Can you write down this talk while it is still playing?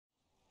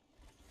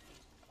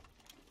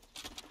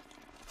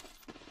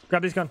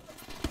Grab this gun.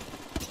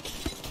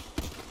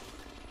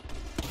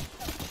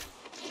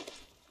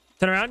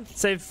 Turn around.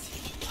 Save.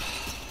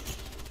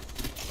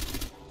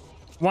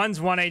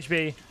 One's 1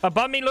 HP.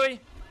 Above me, Louis.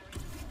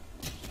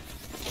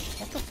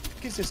 What the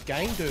fuck is this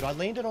game, dude? I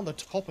landed on the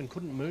top and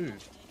couldn't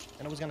move.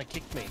 And it was going to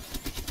kick me.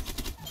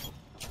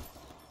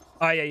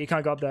 Oh, yeah, you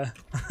can't go up there.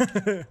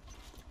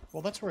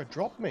 Well, that's where it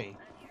dropped me.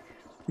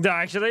 No,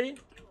 actually?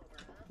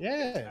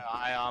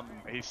 Yeah.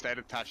 He stayed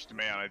attached to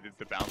me and I did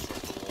the bounce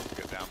off the wall to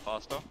get down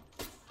faster.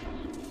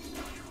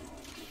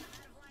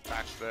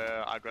 Back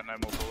there, I got no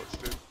more bullets,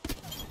 dude.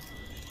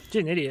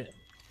 You're an idiot.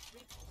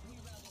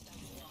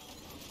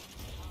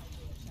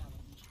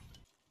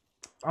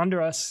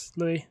 Under us,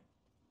 Louis.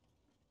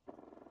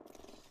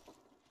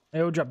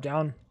 They all drop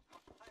down.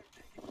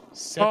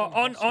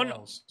 On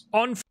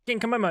fucking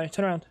Kamomo.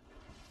 Turn around.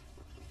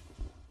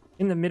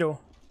 In the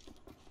middle.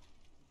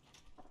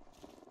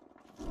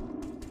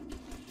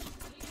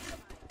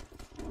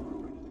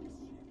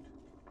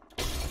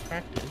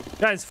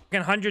 Guys, fucking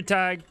 100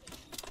 tag.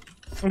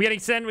 I'm getting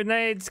sent with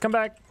nades. Come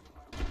back.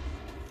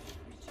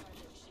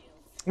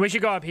 We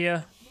should go up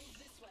here.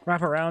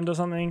 Wrap around or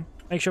something.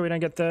 Make sure we don't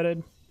get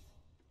thirded.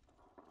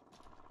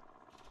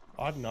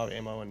 I have no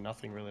ammo and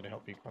nothing really to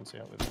help you punch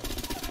out with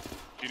that.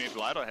 Do you need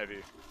light or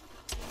heavy?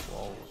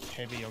 Well,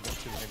 heavy, I've got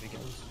 2 heavy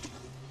guns.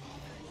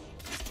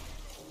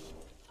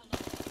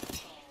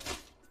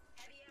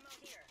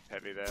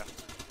 Heavy there.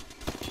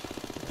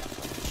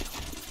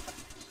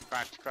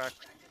 Cracked.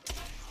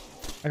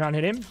 I can't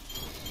hit him.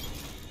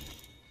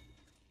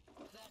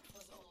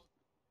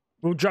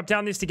 We'll drop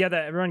down this together.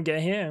 Everyone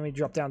get here and we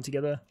drop down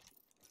together.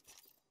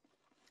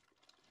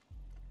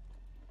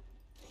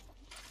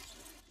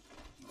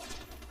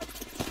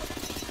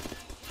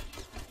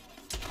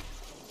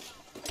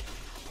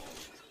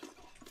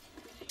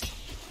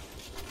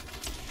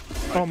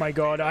 Oh my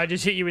god, I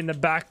just hit you in the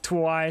back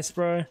twice,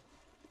 bro.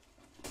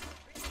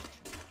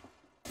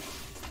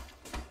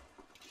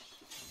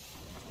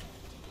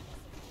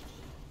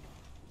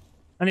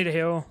 I need a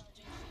heal.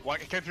 One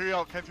came through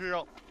your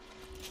ult.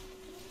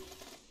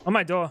 On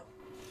my door.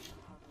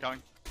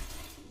 Coming.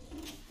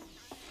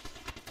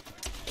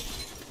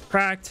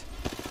 Cracked.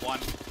 One.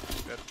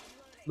 Dead.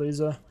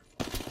 Loser.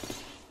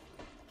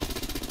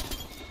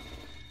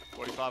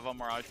 45 on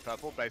Mirage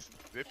purple. Base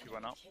zip. He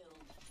went up.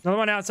 Another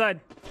one outside.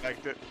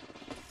 Backed it.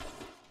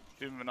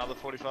 Give him another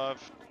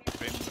 45.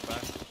 Been in the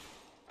back.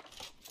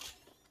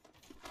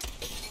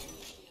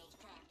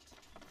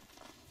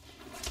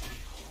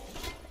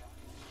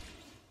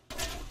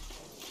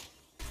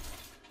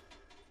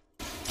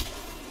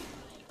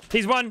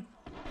 He's one.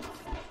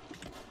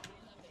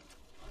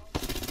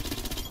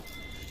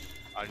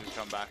 I just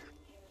come back.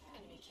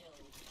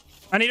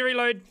 I need to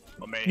reload.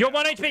 You're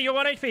 1 HP. You're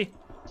 1 HP.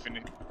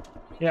 Finish.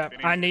 Yeah,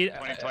 Finish. I need.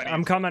 20,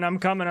 I'm coming.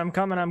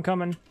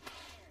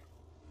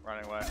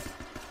 Running away.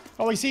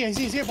 Oh, he's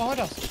here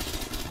behind us.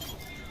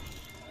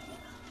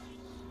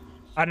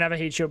 I don't have a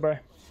heat shield, bro.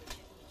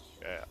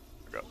 Yeah,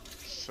 I got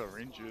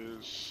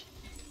syringes.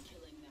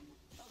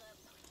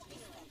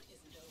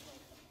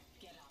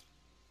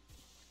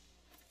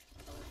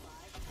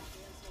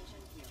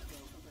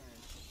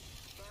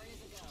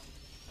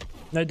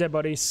 No dead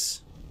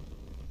bodies.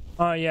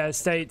 Oh yeah,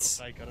 states.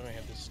 I don't know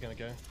how this is gonna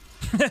go.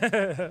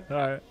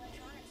 Alright.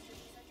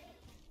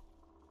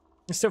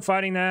 You're still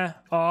fighting there.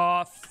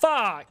 Oh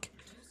fuck!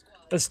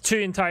 There's 2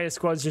 entire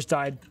squads just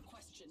died.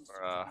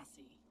 In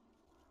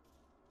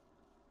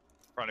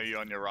front of you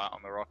on your right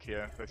on the rock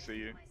here. They see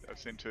you. I've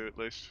seen 2 at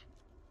least.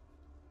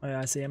 Oh yeah,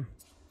 I see him.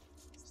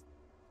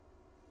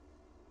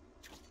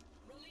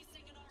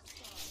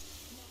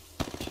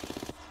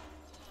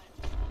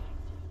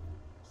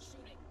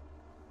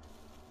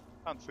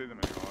 Can't see them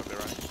anymore. They're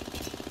right.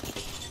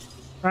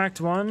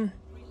 Cracked 1.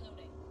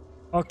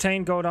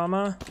 Octane gold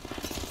armor.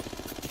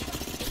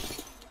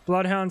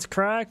 Bloodhound's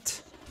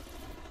cracked.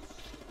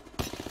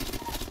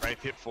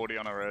 Wraith hit 40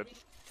 on a red.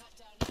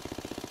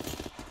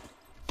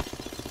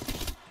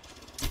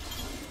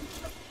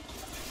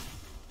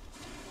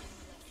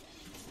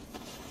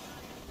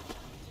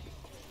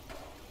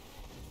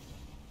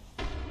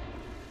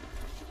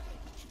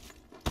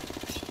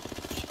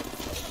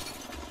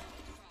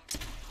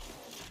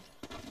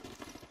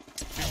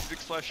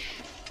 Six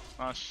flash.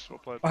 Nice. Well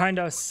played. Behind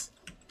us.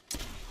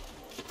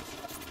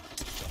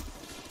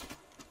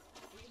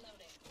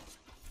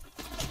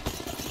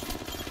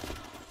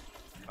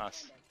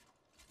 Nice.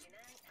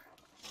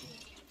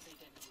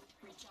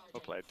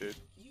 Well played, dude.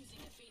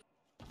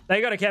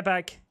 They got a cat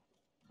back.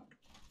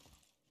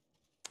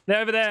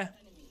 They're over there.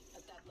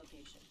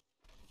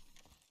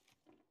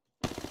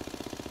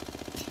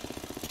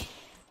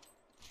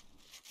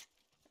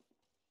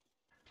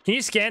 Can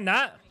you scan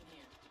that?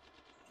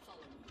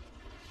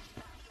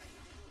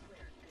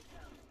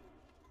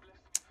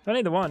 I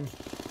need the one.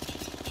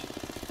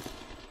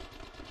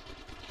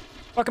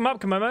 Fuck him up,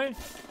 Kamomo.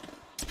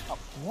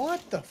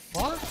 What the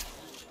fuck?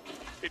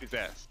 Hit his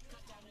ass.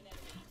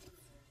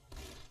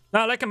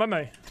 No, let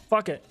Kamomo.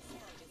 Fuck it.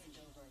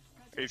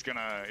 He's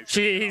gonna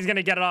He's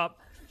gonna get it up.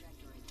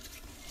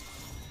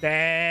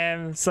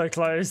 Damn, so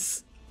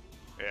close.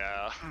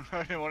 Yeah,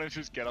 I didn't want to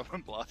just get up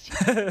and blast you.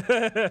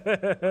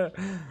 That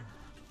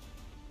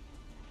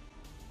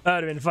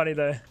would have been funny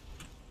though.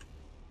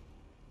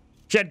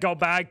 She had gold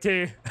bag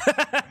too.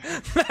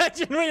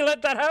 Imagine we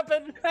let that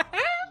happen.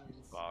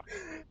 Fuck.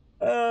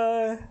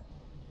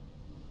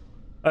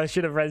 I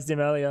should have rezzed him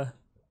earlier.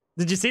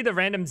 Did you see the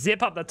random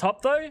zip up the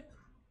top though?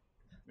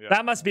 Yeah.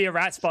 That must be a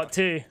rat spot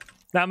too.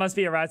 That must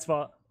be a rat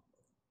spot.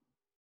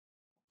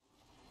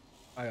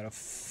 I got a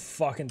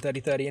fucking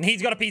 30-30 and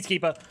he's got a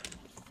peacekeeper.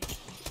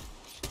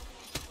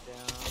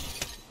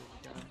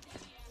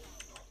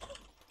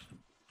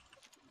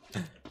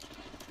 Yeah,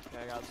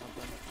 I got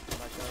something.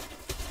 Back up.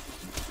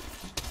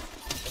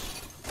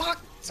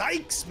 Fuck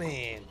sakes,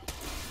 man.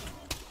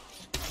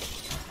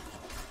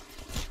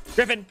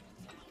 Griffin.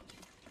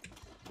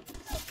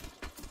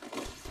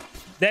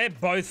 They're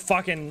both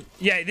fucking...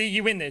 Yeah,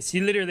 you win this.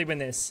 You literally win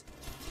this.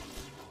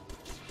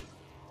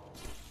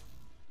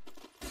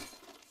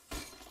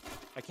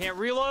 I can't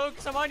reload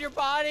because I'm on your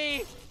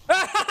body.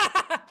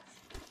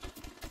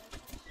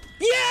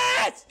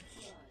 Yes!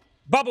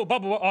 Bubble,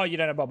 bubble. Oh, you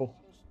don't have bubble.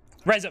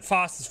 Res it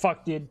fast as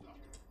fuck, dude.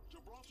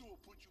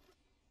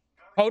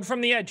 Hold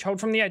from the edge. Hold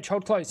from the edge.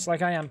 Hold close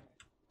like I am.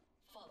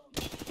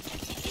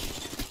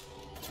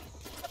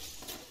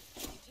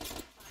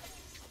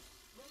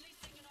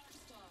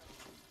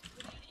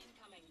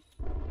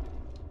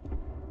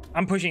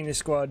 I'm pushing this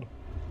squad.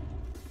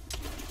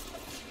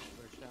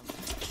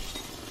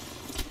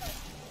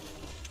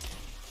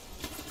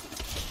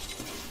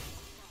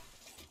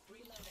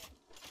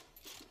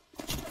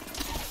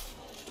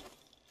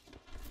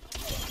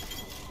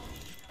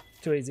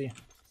 Too easy.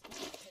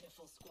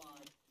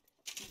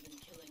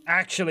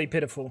 Actually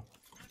pitiful.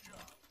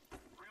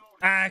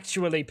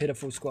 Actually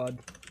pitiful squad.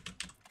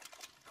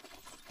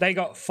 They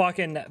got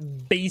fucking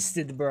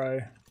beasted,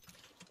 bro.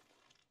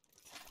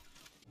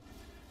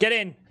 Get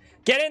in.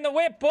 Get in the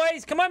whip,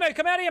 boys. Come on, mate.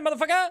 Come out of here,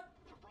 motherfucker.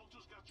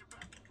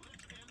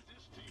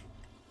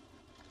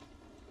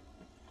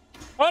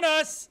 On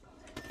us.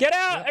 Get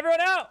out. Yep.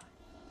 Everyone out.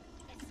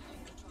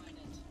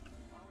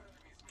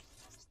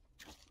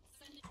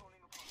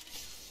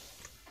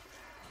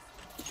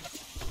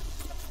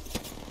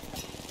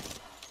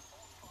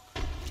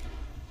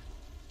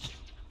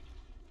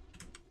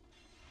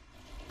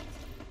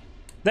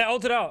 They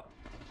ulted out.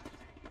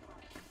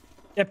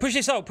 Yeah, push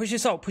your salt. Push your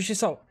salt. Push your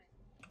salt.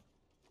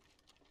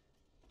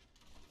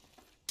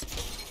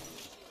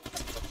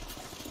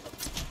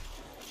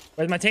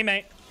 Where's my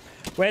teammate?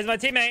 Where's my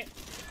teammate?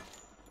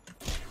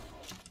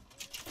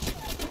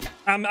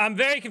 I'm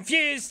very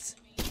confused.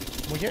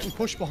 We're getting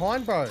pushed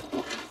behind, bro.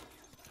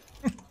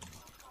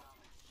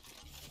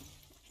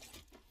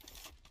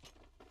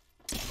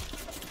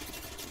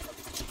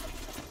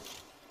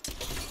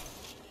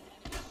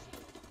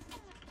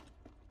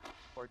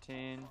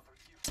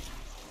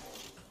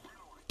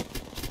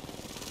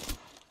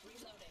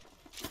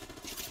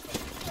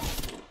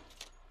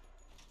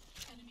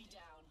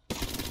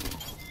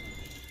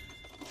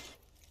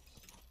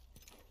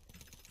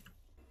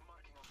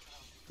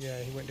 Yeah,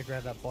 he went to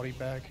grab that body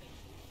bag.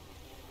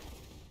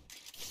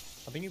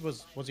 I think he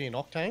was he in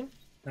Octane?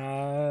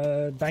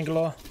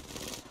 Bangalore.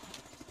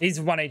 He's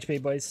 1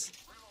 HP, boys.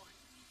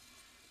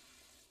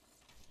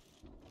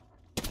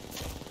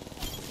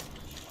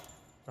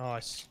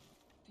 Nice.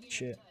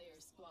 Shit.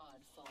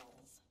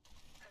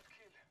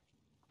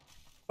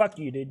 Fuck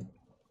you, dude.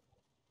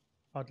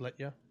 I'd let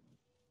you.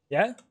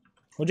 Yeah?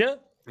 Would you?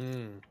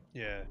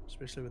 Yeah,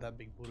 especially with that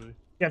big voodoo. You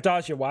have to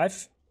ask your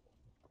wife.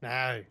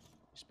 No, you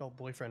spelled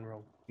boyfriend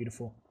wrong.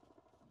 Beautiful.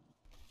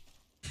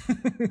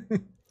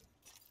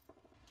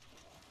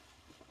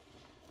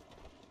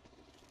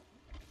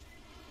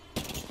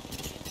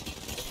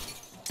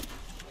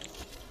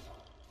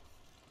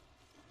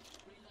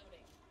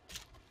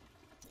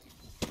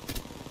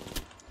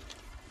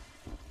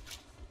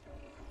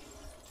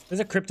 There's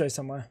a crypto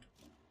somewhere.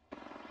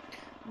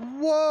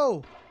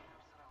 Whoa!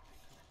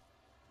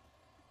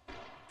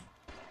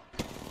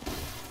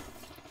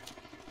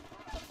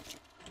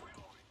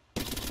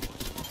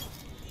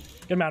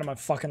 Get him out of my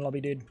fucking lobby,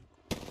 dude.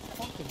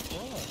 Fucking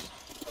Christ.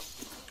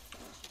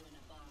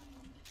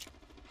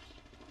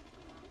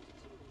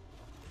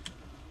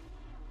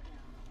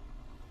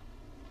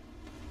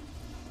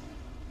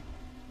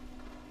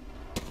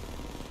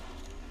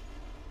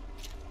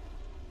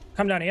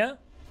 Come down here.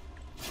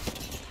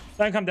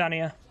 Don't come down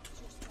here.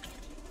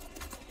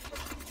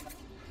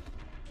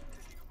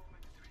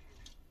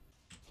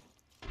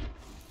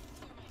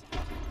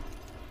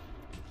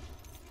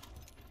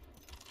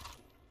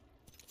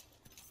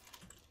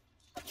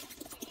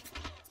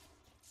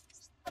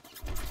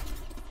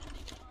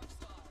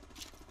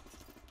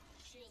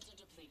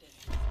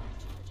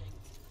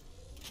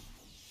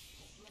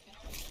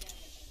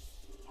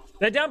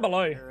 They're down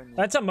below.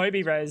 That's a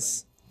Moby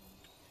res.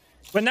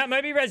 When that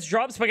Moby res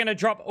drops, we're gonna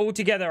drop all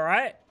together,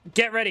 alright?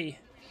 Get ready.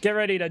 Get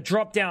ready to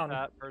drop down.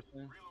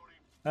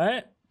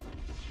 Alright?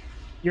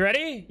 You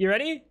ready? You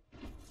ready?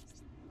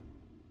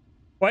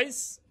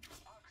 Boys?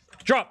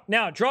 Drop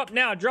now, drop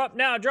now, drop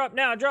now, drop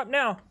now, drop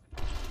now.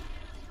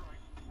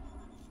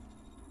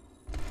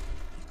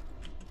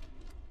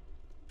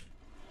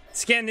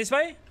 Scan this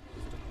way?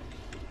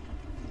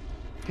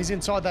 He's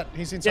inside that.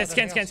 He's inside. Yeah,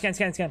 scan, that scan, house. scan,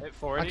 scan, scan. Hit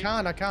 40. I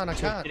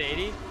can't. Hit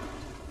 80.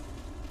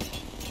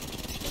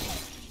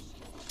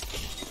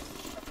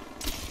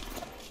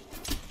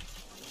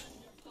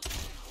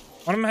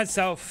 One of them has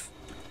self.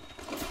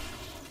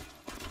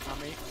 Not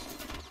me.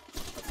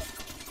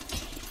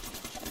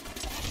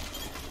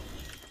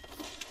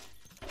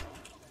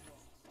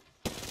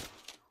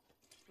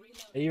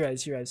 Yeah, you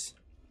res, you res.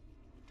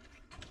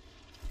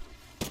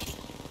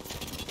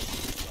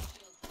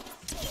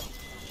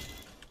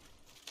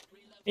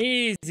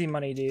 Easy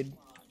money, dude.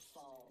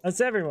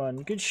 That's everyone.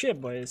 Good shit,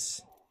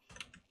 boys.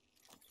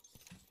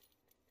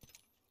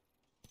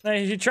 No,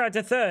 he tried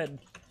to third.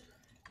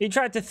 He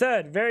tried to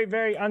third very,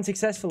 very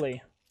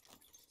unsuccessfully.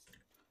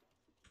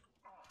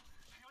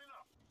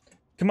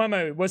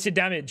 Kamomo, what's your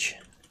damage?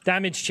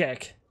 Damage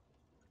check.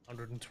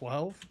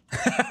 112.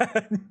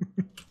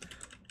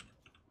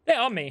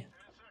 Yeah, on me.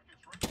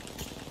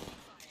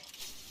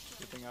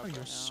 Keeping up Oh, right you're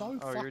now. so Oh,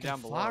 you're fucking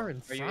down below. far in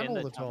Are you front in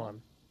all the tunnel?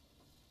 time.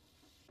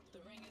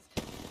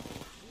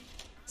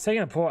 It's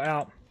taking a port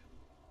out.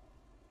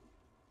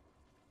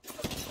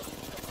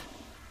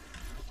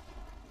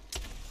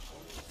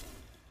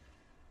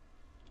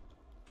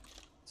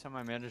 Somehow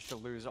I managed to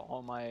lose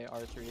all my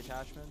R3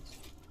 attachments.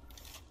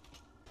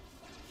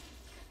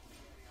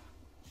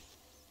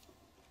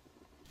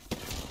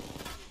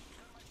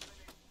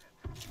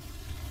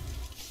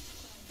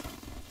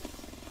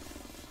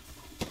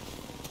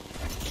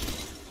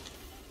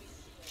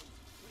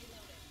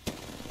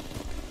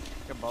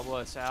 Can bubble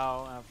us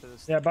out after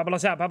this. Yeah, bubble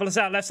us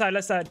out, left side,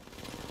 left side.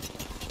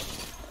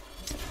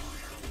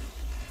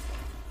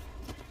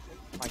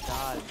 My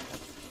God.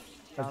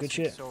 Oh, good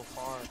shit. So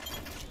far.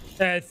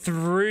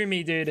 Threw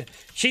me, dude.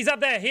 She's up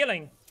there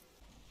healing.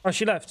 Oh,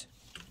 she left.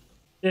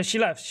 Yeah, she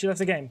left. She left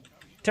the game.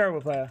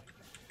 Terrible player.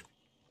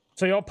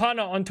 So your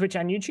partner on Twitch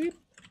and YouTube?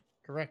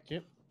 Correct.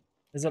 Yep.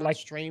 Is it like...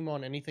 Stream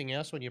on anything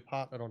else when you're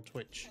partnered on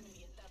Twitch?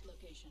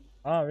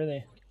 Oh,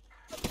 really? —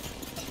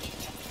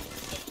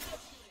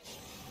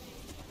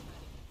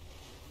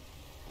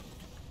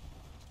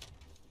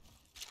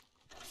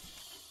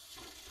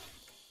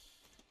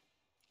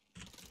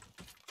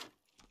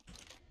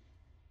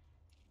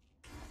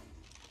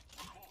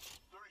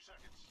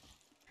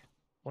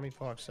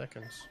 25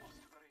 seconds.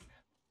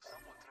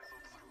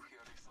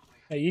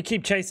 Hey, you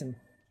keep chasing.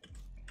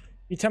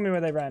 You tell me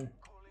where they ran.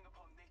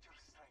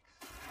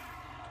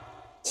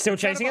 Still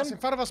chasing In him?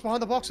 front of us,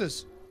 behind the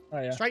boxes. Oh,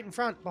 yeah. Straight in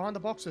front, behind the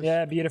boxes.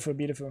 Yeah, beautiful,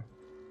 beautiful.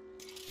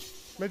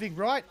 Moving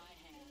right.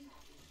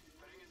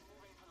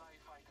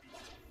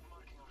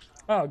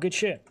 Oh, good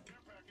shit.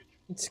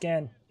 Good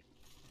scan.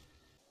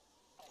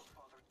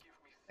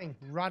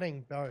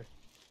 Running, though.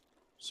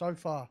 So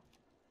far.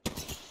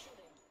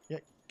 Yeah,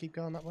 keep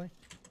going that way.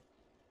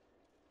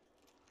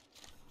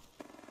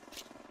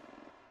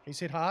 He's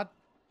hit hard.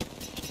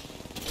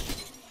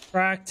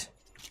 Cracked.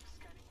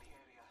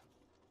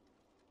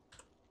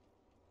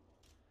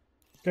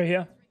 Go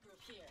here.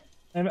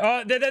 And,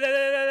 oh,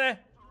 there.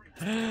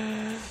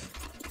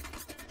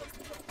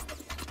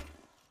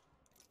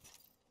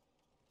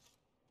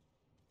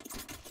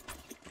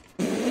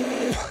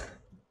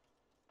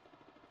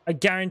 I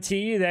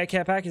guarantee you their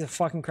care pack is a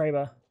fucking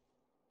Kraber.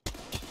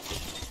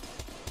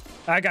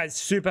 That guy's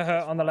super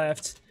hurt on the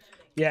left.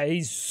 Yeah,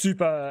 he's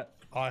super...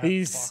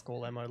 He's fuck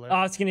all ammo left.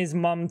 asking his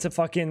mum to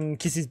fucking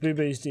kiss his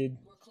boo-boos, dude.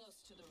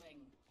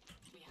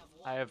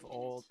 I have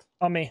ult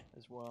On me.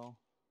 as well.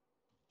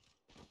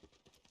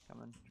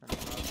 Coming. Turn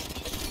around.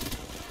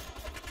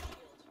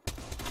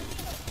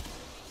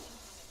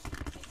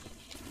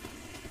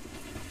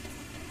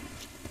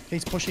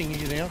 He's pushing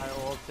you now. I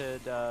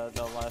ulted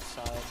the left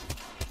side.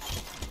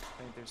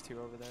 I think there's two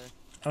over there.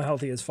 I'm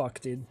healthy as fuck,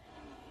 dude.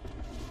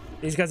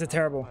 These guys are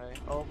terrible. Okay.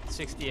 Oh,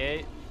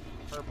 68.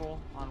 Purple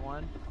on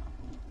one.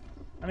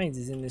 That means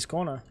he's in this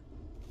corner.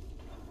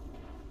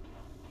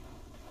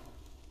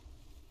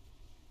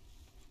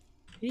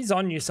 He's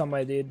on you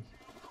somewhere, dude.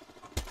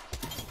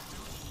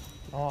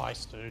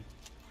 Nice, dude.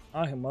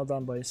 Okay, well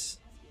done, boys.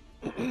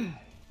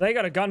 They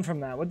got a gun from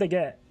that. What'd they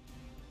get?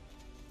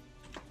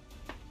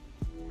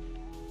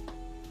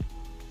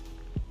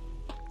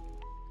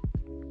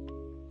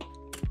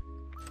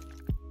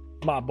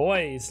 My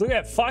boys, look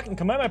at fucking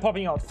Komodo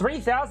popping off.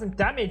 3,000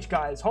 damage,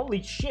 guys.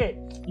 Holy shit.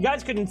 You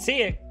guys couldn't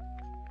see it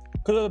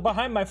because it was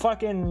behind my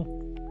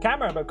fucking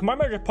camera, but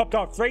Komodo just popped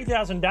off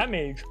 3,000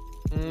 damage.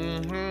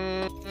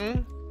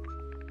 Mm-hmm.